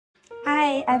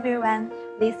Hi everyone,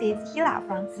 this is Hila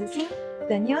from Cixing.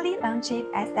 The newly launched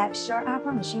SF Shoe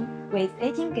upper machine with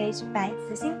 18 gauge by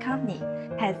Cixing Company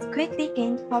has quickly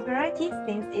gained popularity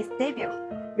since its debut,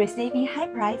 receiving high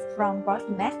praise from both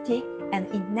domestic and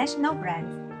international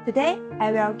brands. Today,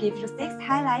 I will give you 6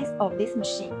 highlights of this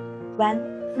machine.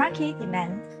 1. Market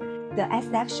demand. The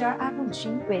SF Shoe upper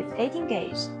machine with 18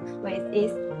 gauge, with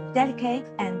its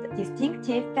delicate and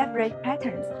distinctive fabric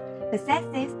patterns,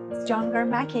 possesses stronger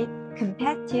market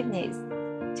competitiveness.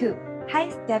 2. High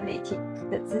stability.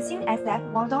 The Cixing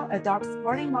SF model adopts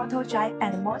fully motor drive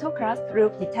and motocross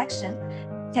group detection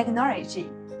technology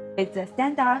with the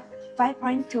standard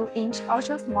 5.2-inch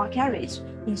ultra-small carriage,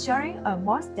 ensuring a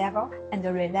more stable and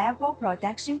reliable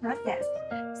production process.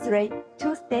 3.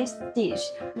 Two-stage stitch.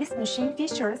 This machine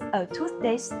features a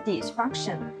two-stage stitch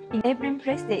function, enabling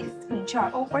precise control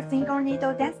over single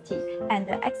needle density and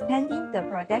expanding the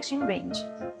production range.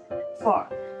 4.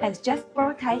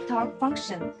 Adjustable tie torque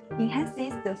function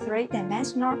enhances the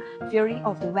three-dimensional feeling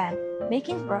of the vamp,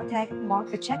 making the protect more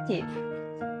attractive.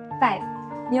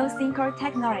 5. New sinker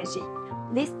technology.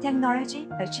 This technology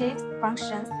achieves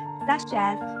functions such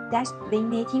as dash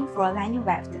eliminating for lining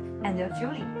weft and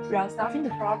fueling while solving the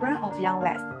problem of young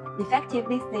weft,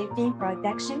 effectively saving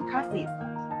production costs.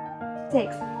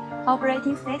 6.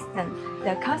 Operating system.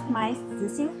 The customized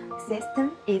Cixing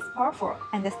system is powerful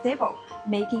and stable,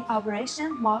 making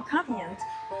operation more convenient.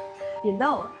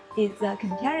 Below is a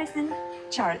comparison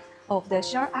chart of the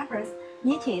shoe uppers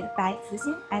knitted by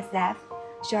Cixing SF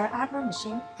shoe upper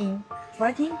machine in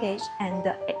 14 gauge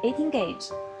and 18 gauge.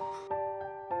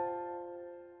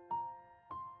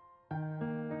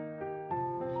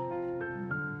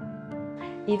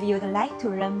 If you'd like to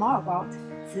learn more about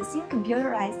Cixing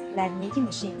computerized lead knitting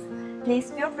machines,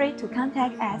 please feel free to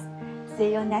contact us.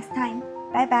 See you next time.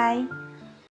 Bye bye.